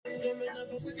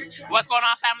What's going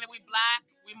on, family? We black.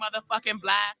 We motherfucking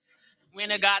black. We in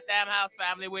the goddamn house,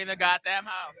 family. We in the goddamn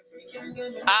house.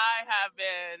 I have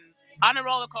been on a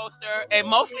roller coaster and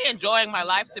mostly enjoying my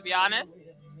life, to be honest.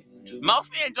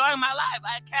 Mostly enjoying my life.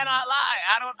 I cannot lie.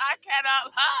 I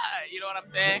cannot lie. You know what I'm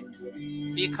saying?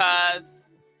 Because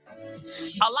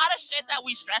a lot of shit that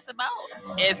we stress about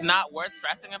is not worth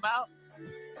stressing about.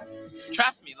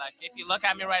 Trust me, like if you look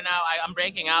at me right now, I'm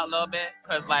breaking out a little bit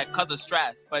because of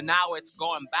stress. But now it's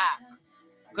going back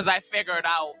because I figured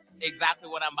out exactly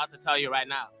what I'm about to tell you right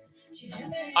now.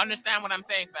 Understand what I'm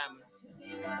saying, family?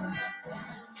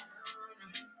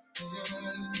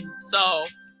 So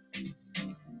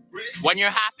when you're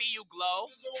happy, you glow.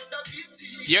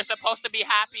 You're supposed to be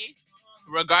happy,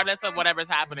 regardless of whatever's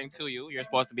happening to you. You're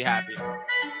supposed to be happy.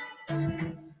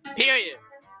 Period.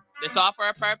 It's all for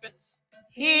a purpose.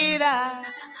 Hira.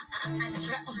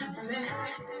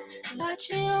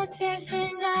 Lachia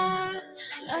tesinga,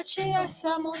 lachia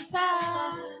samosa,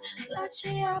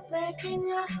 lachia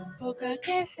breaking up, poca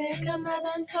kese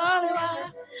kamadan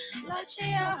soliwa,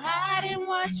 lachia hiding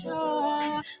what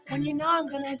you when you know I'm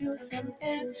gonna do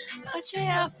something,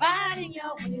 lachia fighting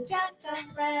you when you're just a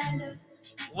friend.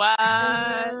 What?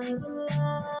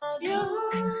 You.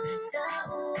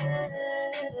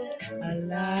 I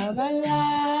love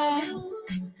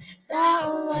that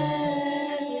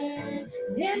way.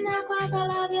 Nena kwa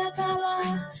kalabia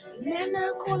tala,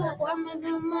 nena kula kwa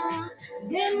mezuma,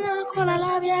 nena kula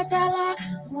labia tala,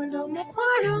 mundo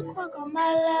mkwano kwa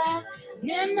kumbala,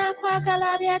 nena kwa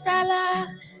kalabia tala,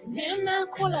 nena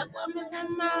kula kwa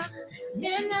mezuma,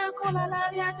 nena kula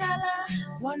labia tala,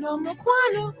 mundo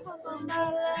mkwano kwa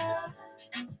kumbala.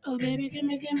 Oh baby, give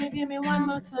me one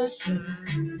more touch.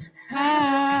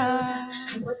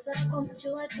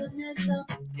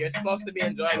 You're supposed to be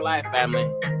enjoying life, family.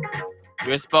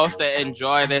 You're supposed to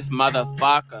enjoy this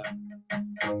motherfucker.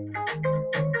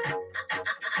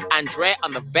 Andre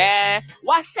on the bed.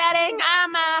 Wasering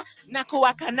ama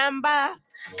nakuwa kanamba.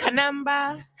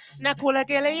 Nakula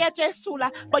gele ya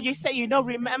jesula. But you say you don't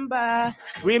remember.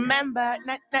 Remember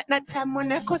na tamu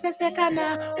na kose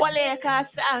sekana. Wale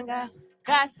kasanga.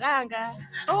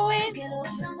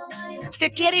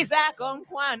 Sikiriza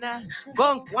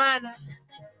gonkwana.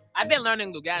 I've been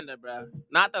learning Luganda, bro.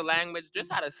 Not the language,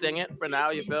 just how to sing it for now,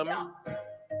 you feel me?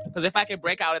 Because if I can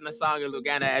break out in the song in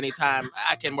Luganda anytime,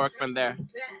 I can work from there.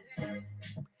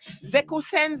 Zeku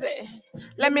Senze,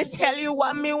 let me tell you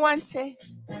what me want.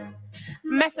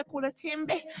 Messa kula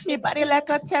timbe, me body like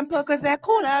a temple, cause I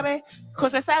kula be.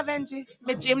 Cause it's Avengy,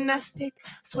 me gymnastic.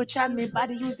 Switch on me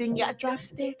body using your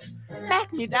dropstick.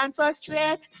 Make me dance so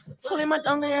straight. Soli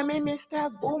madonga ya me Mr.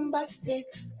 Boombastic.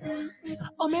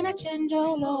 Oh, me na change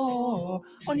lo.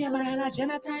 Only a banana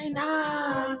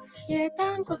genataina. Yeah,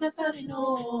 tanko sa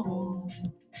sabino.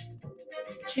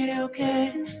 Chile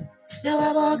okay. Now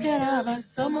I walk it over,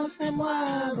 somos en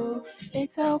muevo.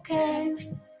 It's okay.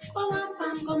 Como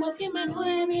fan, como timan,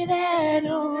 ure mi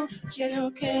deno. Chile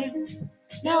okay.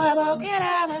 Now I walk it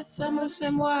over, somos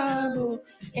en muevo.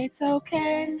 It's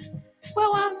okay.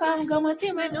 Como fan, como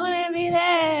timan, ure mi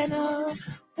deno.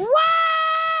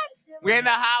 What? We're in the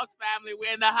house, family.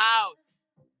 We're in the house.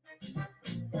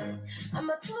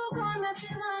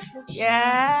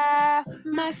 Yeah,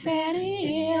 my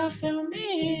city, feel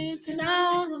me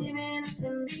tonight.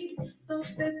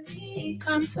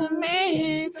 Come to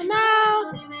me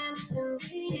tonight.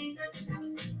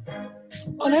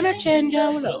 Oh, let me change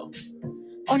your low.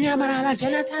 On your banana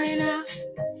gelatina.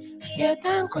 Yeah,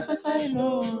 thank you, so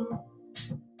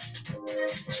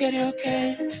shit,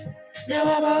 okay. Now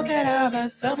I walk it over,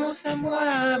 somos.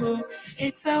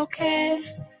 It's okay.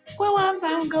 Well, I'm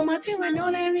going to my no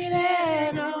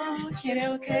no. Shit,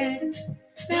 okay.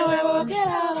 Now I walk it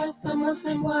over, somos.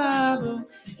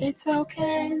 It's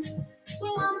okay.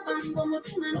 Well, I'm going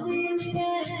to my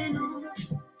no.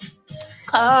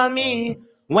 Call me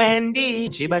Wendy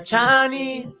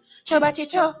Chibachani.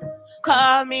 Chobachicho.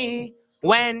 Call me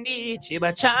Wendy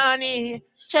Chibachani.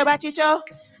 Chobachicho.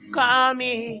 Call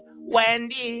me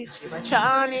Wendy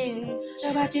Chibachani.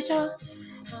 Chobachicho.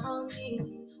 Call me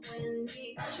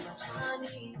Wendy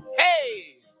Chibachani.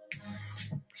 Hey!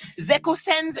 Zeku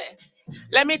Senze.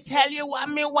 Let me tell you what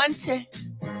me wanted.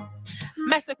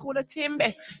 Messa kula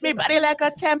timbe, me body like a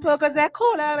temple, cause I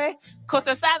cooler me. Cause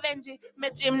it's Avengy, me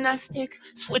gymnastic.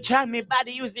 Switch on me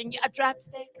body using your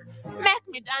dropstick. Make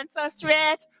me dance so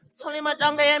straight. Tony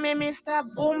Madonga, yeah, me Mr.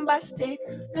 Boombastic.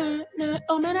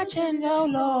 Oh, man, I change your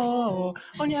law.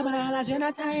 On your banana,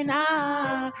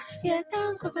 genataina. Yeah,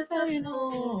 thank cause it's how you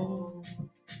know.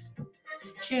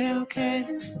 Shit, okay.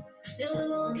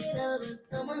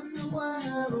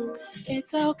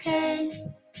 It's okay.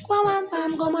 Kwa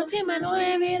wampam gomo tima no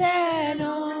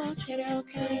evideno. Chile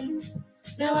okay.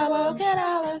 Now I will get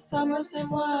our summer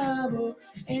semwabo.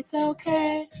 It's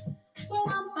okay. Kwa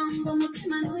wampam gomo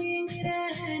tima no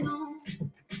evideno.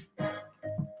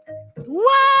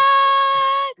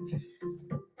 What?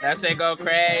 That shit go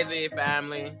crazy,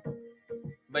 family.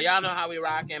 But y'all know how we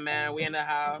rocking, man. We in the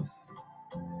house.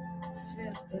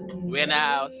 We in the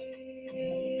house.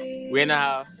 We in the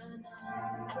house.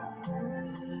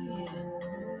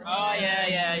 Oh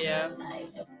yeah.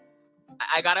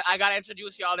 I gotta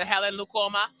introduce y'all to Helen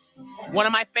Lucoma, one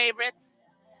of my favorites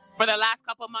for the last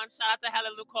couple months. Shout out to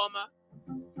Helen Lucoma.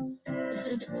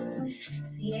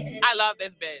 I love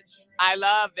this bitch. I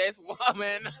love this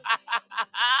woman.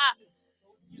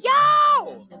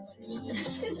 Yo!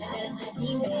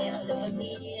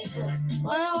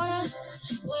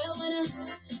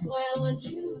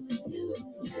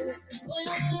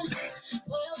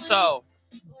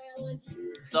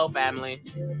 So family,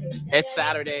 it's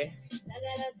Saturday,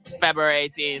 February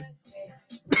 18th.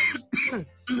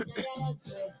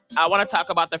 I want to talk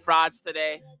about the frauds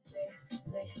today,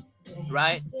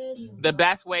 right? The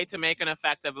best way to make an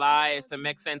effective lie is to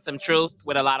mix in some truth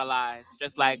with a lot of lies,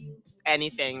 just like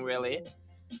anything, really.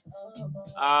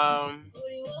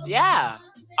 Yeah,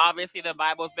 obviously the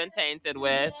Bible's been tainted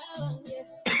with,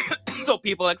 so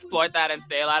people exploit that and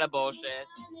say a lot of bullshit.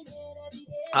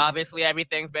 Obviously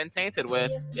everything's been tainted with.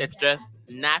 It's just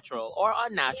natural or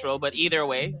unnatural, but either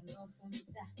way,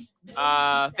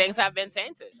 things have been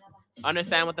tainted.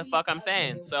 Understand what the fuck I'm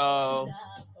saying? So,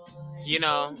 you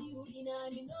know,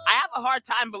 I have a hard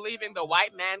time believing the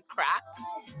white man cracked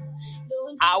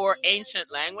our ancient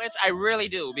language. I really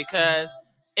do, because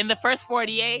in the first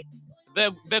 48,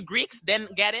 the Greeks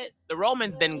didn't get it. The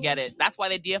Romans didn't get it. That's why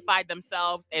they deified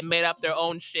themselves and made up their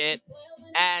own shit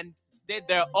and did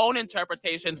their own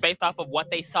interpretations based off of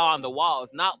what they saw on the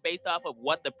walls, not based off of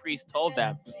what the priest told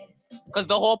them. Because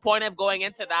the whole point of going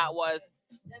into that was,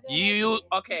 you're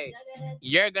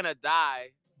gonna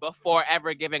die before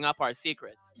ever giving up our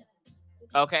secrets.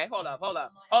 Okay, hold up.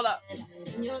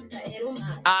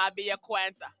 I'll be a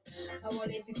Kwanzaa.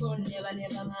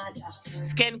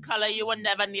 Skin color, you will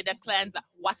never need a cleanser.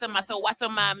 What's the matter,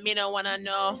 me don't wanna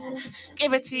know.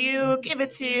 Give it to you. Do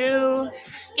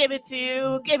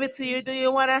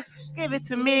you wanna give it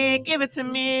to me? Give it to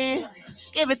me.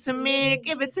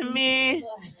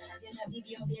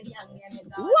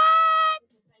 What?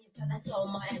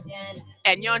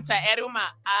 And yonta eruma,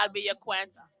 I'll be your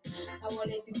Kwanzaa.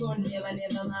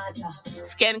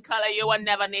 Skin color, you will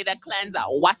never need a cleanser.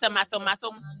 What's the matter,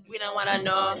 we don't wanna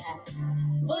know.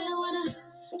 Boy, I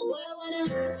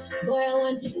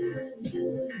want you.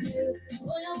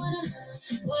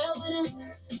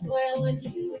 Boy, I want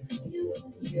you.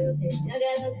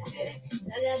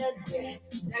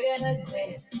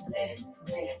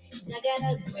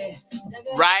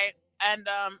 Right? And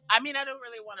I mean, I don't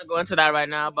really want to go into that right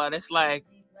now, but it's like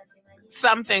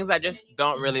some things I just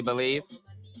don't really believe,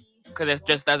 because it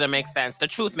just doesn't make sense. The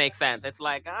truth makes sense. It's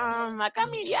like, I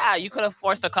mean, yeah, you could have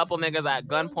forced a couple niggas at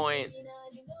gunpoint,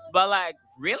 but like,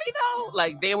 really though?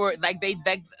 Like they were, like they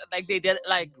did,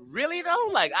 like really though?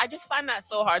 Like I just find that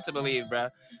so hard to believe, bro.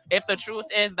 If the truth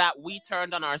is that we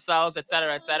turned on ourselves,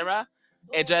 etc.,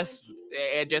 it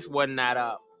just wouldn't add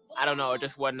up. I don't know. It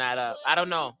just wouldn't add up. I don't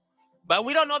know, but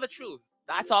we don't know the truth.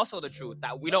 That's also the truth,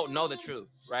 that we don't know the truth,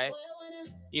 right?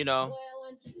 You know,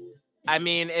 I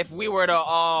mean, if we were to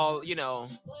all,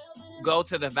 go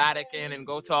to the Vatican and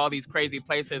go to all these crazy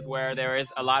places where there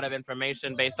is a lot of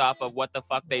information based off of what the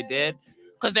fuck they did,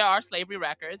 because there are slavery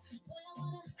records,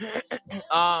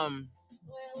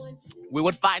 we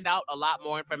would find out a lot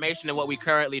more information than what we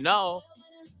currently know.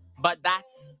 But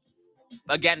that's,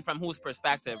 again, from whose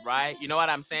perspective, right? You know what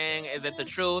I'm saying? Is it the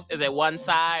truth? Is it one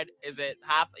side? Is it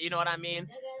half? You know what I mean?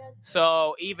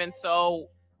 So even so,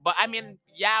 but I mean,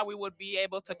 yeah, we would be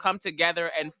able to come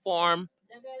together and form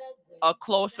a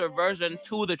closer version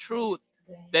to the truth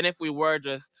than if we were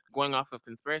just going off of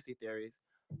conspiracy theories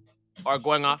or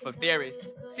going off of theories.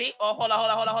 See? Oh, hold on.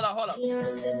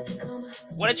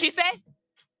 What did she say?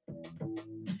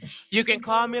 You can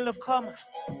call me Lucoma.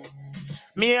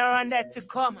 Me around that to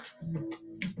come.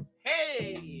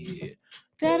 Hey.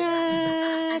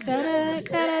 Da-da, da-da,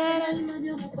 da-da.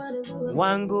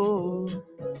 Wangu.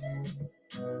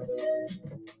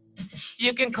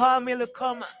 You can call me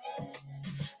Lucoma.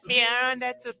 Me around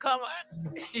that to come.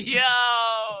 Yo.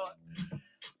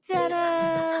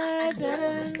 Da-da,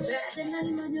 da-da.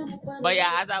 But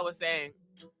yeah, as I was saying,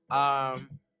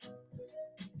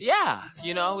 yeah,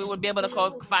 we would be able to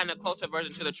find a closer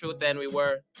version to the truth than we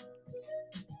were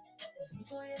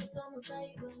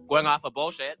going off of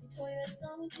bullshit.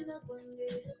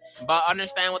 But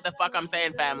understand what the fuck I'm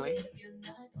saying, family.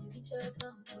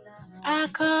 I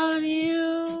call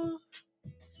you.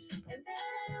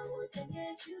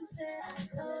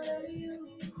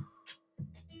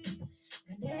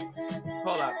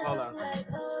 Hold up.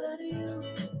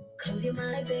 Cause you're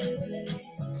my baby,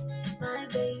 my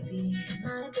baby,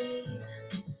 my baby.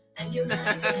 And you're my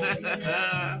baby,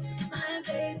 my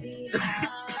baby.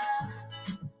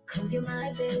 Cause you're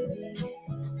my baby,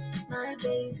 my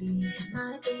baby,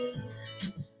 my baby.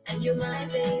 And you're my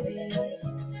baby,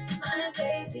 my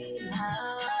baby.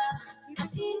 I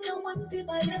think I want to be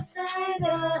by your side.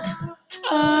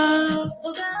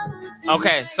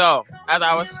 Okay, so as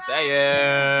I was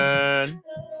saying,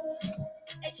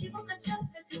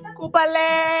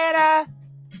 Cupalera,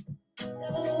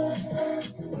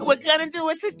 we're gonna do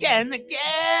it again.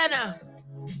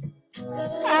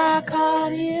 I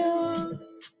call you.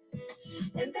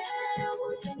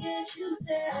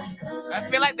 I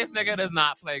feel like this nigga does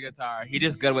not play guitar. He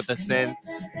just good with the synth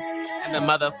and the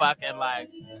motherfucking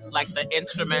like the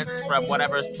instruments from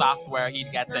whatever software he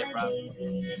gets it from.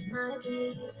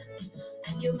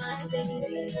 You're my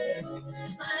baby,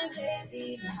 my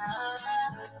baby.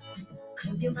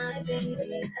 Cause you're my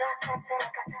baby.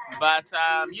 But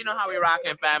you know how we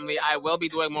rockin', family. I will be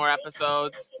doing more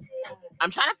episodes.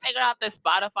 I'm trying to figure out this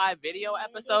Spotify video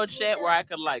episode shit where I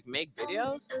could like make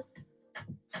videos.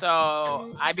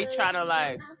 So I be trying to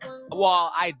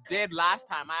I did last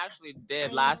time. I actually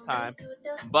did last time,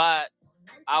 but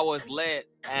I was lit,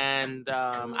 and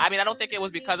I don't think it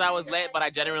was because I was lit, but I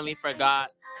genuinely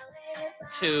forgot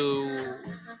to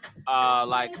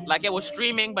like it was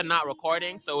streaming but not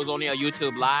recording, so it was only a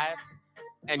YouTube live,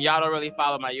 and y'all don't really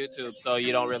follow my YouTube, so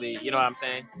you don't really, you know what I'm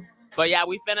saying. But yeah,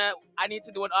 I need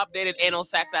to do an updated anal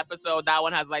sex episode. That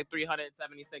one has like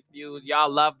 376 views. Y'all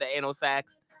love the anal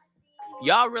sex.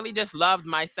 Y'all really just loved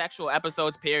my sexual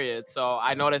episodes, period. So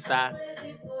I noticed that.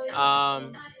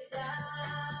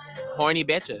 Horny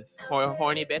bitches.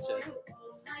 Horny bitches.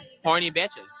 Horny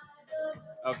bitches.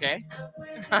 Okay?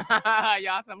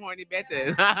 Y'all some horny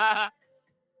bitches.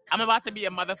 I'm about to be a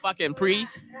motherfucking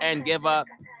priest and give up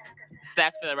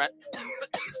sex for the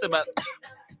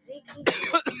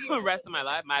rest of my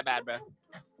life. My bad, bro.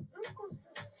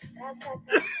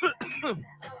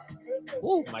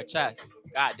 Ooh, my chest.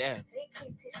 God damn.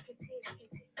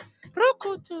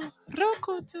 Rokutu.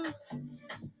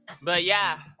 But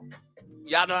yeah,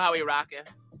 y'all know how we rockin'.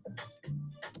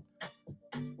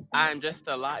 I'm just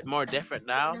a lot more different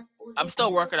now. I'm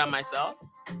still working on myself.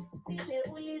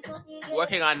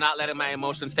 Working on not letting my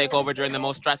emotions take over during the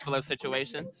most stressful of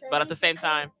situations. But at the same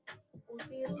time,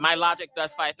 my logic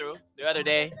does fight through. The other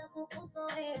day,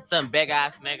 some big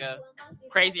ass nigga,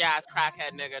 crazy ass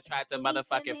crackhead nigga tried to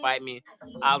motherfucking fight me.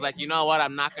 I was like, you know what?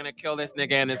 I'm not gonna kill this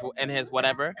nigga in his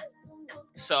whatever.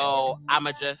 So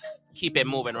I'ma just keep it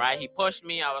moving, right? He pushed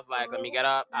me. I was like, let me get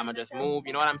up. I'ma just move.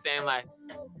 You know what I'm saying? Like,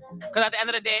 because at the end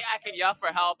of the day, I can yell for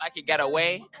help. I can get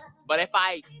away. But if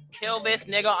I kill this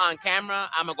nigga on camera,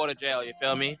 I'ma go to jail. You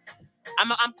feel me?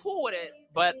 I'm cool with it,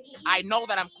 but I know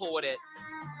that I'm cool with it.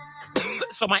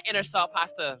 So my inner self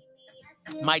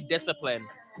my discipline,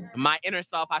 my inner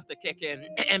self has to kick in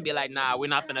and be like, nah, we're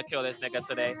not finna kill this nigga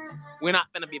today. We're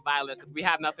not finna be violent because we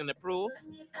have nothing to prove.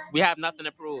 We have nothing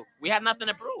to prove.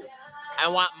 I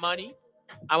want money.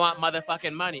 I want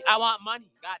motherfucking money. I want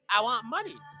money. God, I want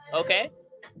money. Okay?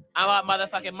 I want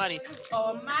motherfucking money.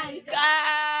 Oh my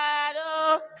God.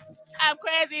 Oh, I'm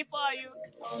crazy for you.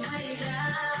 Oh my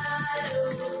God.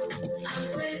 Oh, I'm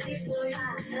crazy for you.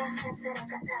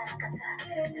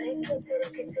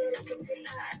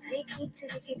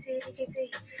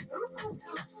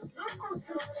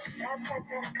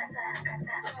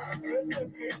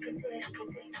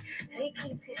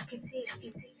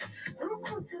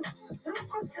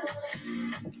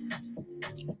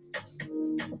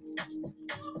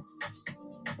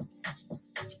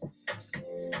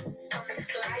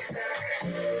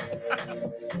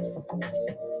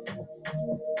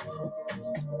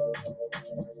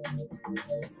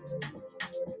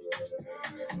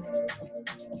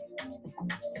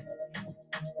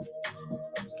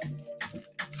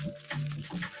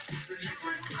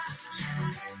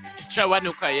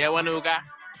 Wanuga.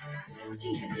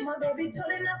 My baby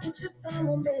tolena kuchusa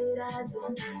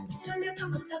mumberazo toleka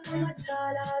kutaka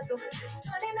matalazo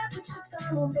tolena kuchusa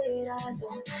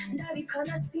mumberazo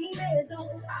ndabikana sibezo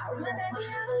my baby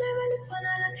level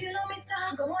fanana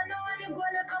kilomita ngomwana wani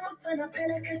gwana kama musana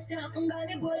peleketya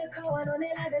ngani gole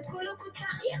kawanonera bekulukuta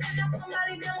yakana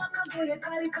kumalide mwakagoye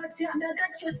kalikatya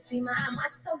ndagakyosima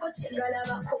amasogo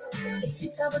kyegalabako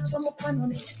ekitabo ky'omukwano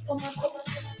nekisomako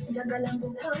njagala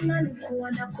ng'opanga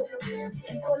nekuwanako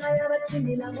enkola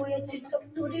y'abatindiramu ekito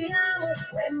studiyawo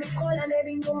wemikola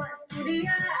n'ebinyuma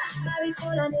studiya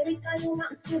babikola n'ebitanyuma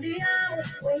studiyawo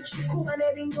wenkikuba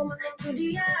n'ebinyuma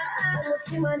studiya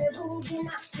omutima ne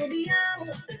gubuguma studiyawo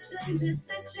sechenji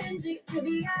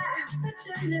studiya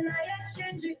sechenji naye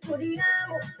chenji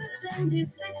studiyawo sechenji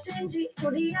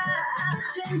studiya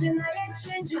sechenji naye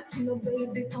chenji tuno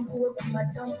baby kankuwe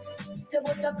kumatamu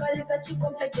tebotakaliza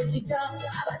kikompeto kitamu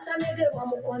abatamegerwa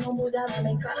mukwano mbuza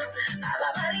bameka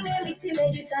ababalina emitima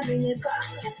egitamenyeka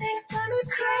You think I'm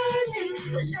crazy,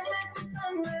 but you make me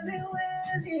sound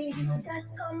wavy. Just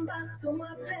come back to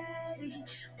my belly.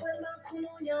 When my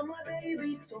kunonya, my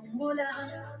baby tumbula.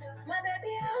 My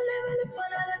baby, I'll live for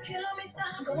another kilometer.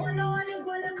 Go on, no one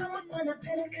go like a musana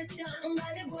peleketya.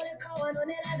 Ngani go like a one on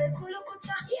the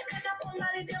kulukuta. Yakana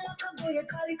kumbali de wakago ye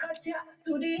kalikatya.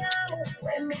 Studia,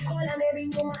 when me call and every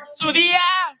nyuma. Studia.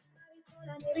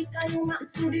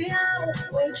 Studia,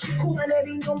 when she come and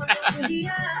every nyuma.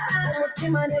 Studia,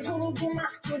 mutima ne gubuguma.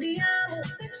 Studia,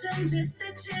 sechenji.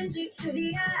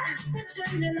 Studia,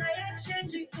 sechenji na ye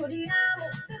chenji. Studia,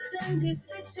 sechenji.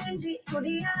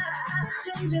 Studia,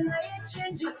 sechenji na ye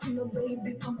chenji. Tuno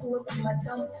baby kankuwe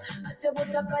kumatamu.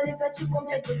 Atebotakaliza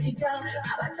chikompeto chitamu.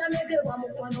 Abatamegerwa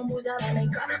mukwano mbuza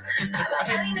bameka.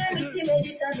 Ababalina emitima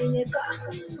egitamenyeka.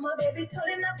 My baby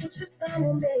tolina kuchusa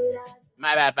mumbera.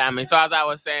 My bad, family. So as I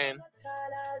was saying,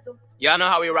 y'all know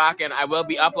how we rocking. I will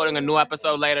be uploading a new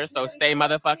episode later, so stay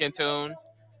motherfucking tuned.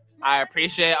 I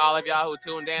appreciate all of y'all who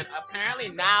tuned in. Apparently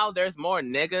now there's more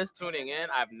niggas tuning in.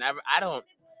 I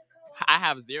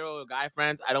have zero guy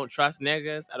friends. I don't trust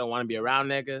niggas. I don't want to be around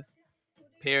niggas.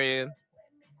 Period.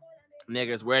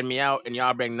 Niggas weird me out, and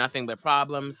y'all bring nothing but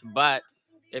problems. But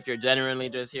if you're genuinely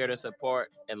just here to support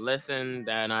and listen,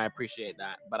 then I appreciate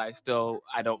that. But I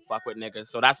don't fuck with niggas.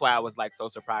 So that's why I was like so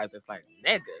surprised. It's like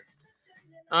niggas.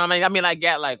 I mean, I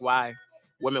get like why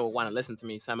women would want to listen to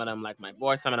me. Some of them like my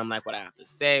voice. Some of them like what I have to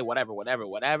say. Whatever.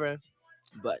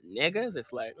 But niggas,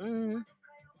 it's like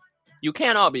you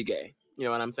can't all be gay. You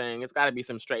know what I'm saying? It's got to be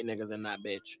some straight niggas in that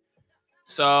bitch.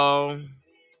 So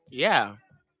yeah,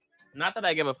 not that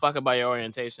I give a fuck about your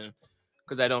orientation.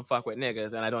 Because I don't fuck with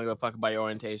niggas and I don't give a fuck about your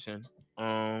orientation.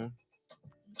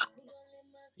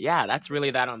 Yeah, that's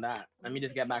really that on that. Let me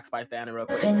just get back Spice Diana real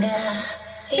quick. You're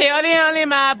the only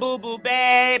my boo-boo,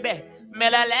 baby. Me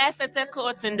la last at the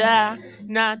courts and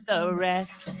not the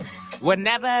rest. We'll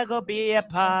never go be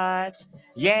apart.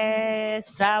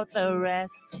 Yes, out the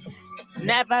rest.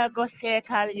 Never go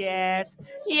circle yet.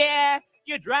 Yeah,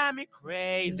 you drive me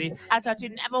crazy. I thought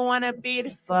you'd never want to be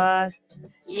the first.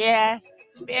 Yeah.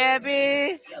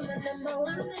 Baby, you're my number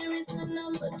one, there is no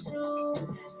number two.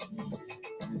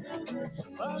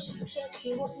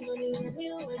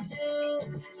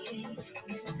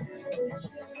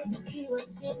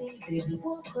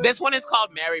 This one is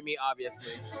called Marry Me,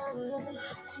 obviously.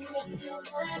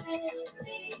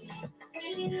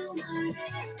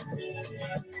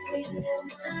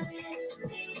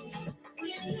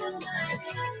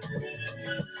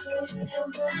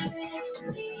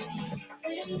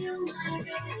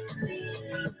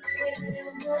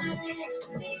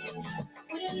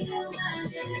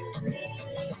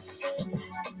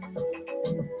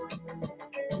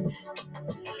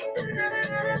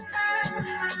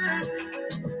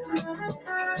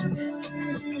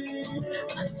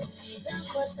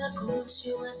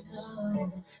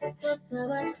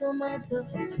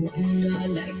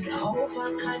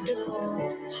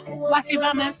 What's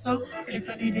even myself if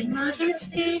I need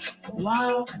majesty?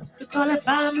 Wow, to call it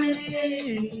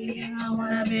family. I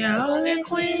wanna be a holy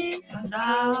queen.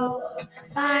 Now,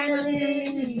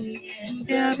 finally,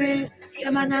 baby,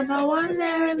 you're my number one.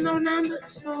 There is no number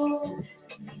two.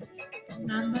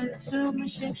 Number two, me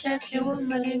should check your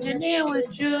woman in the near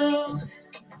with you.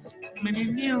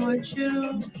 Near with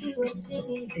you.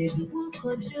 Baby, what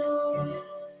could you?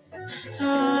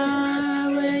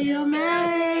 Will you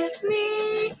marry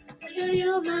me? Will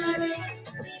you marry me?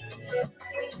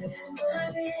 Will you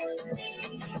marry me?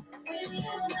 Will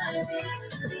you marry me?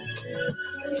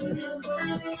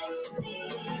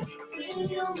 Will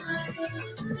you marry me?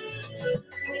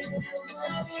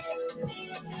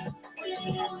 Will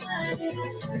you marry me?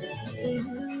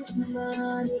 Will you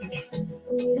marry me?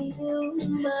 Will you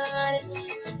marry me?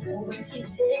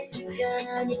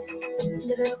 Uchisekanye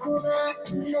ndakakuba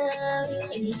nawe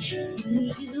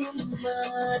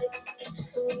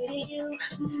Will you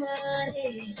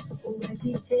marry?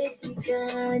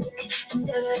 Uwajitetikani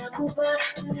ndagala kuba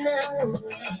nawe.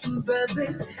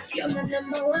 Baby, you're my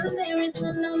number one, there is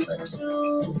no number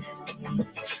two.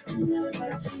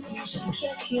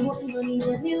 Shaki wononi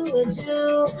nyanyuwe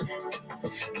juu.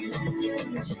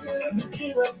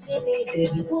 Nikiwa chini,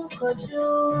 baby, uko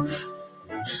juu.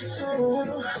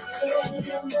 Will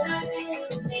you marry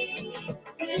me?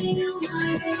 Will you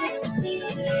marry me?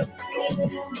 Will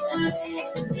you marry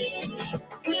me?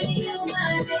 Will you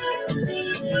marry me?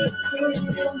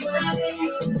 Will you marry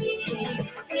me?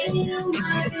 Will you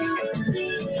marry me?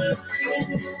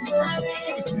 Will you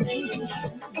marry me?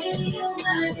 Will you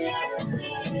marry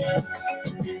me?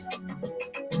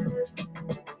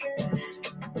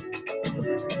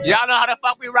 Y'all know how the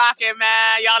fuck we rockin',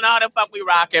 man. Y'all know how the fuck we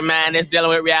rockin', man. It's Dealing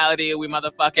with Reality. We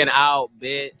motherfucking out,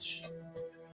 bitch.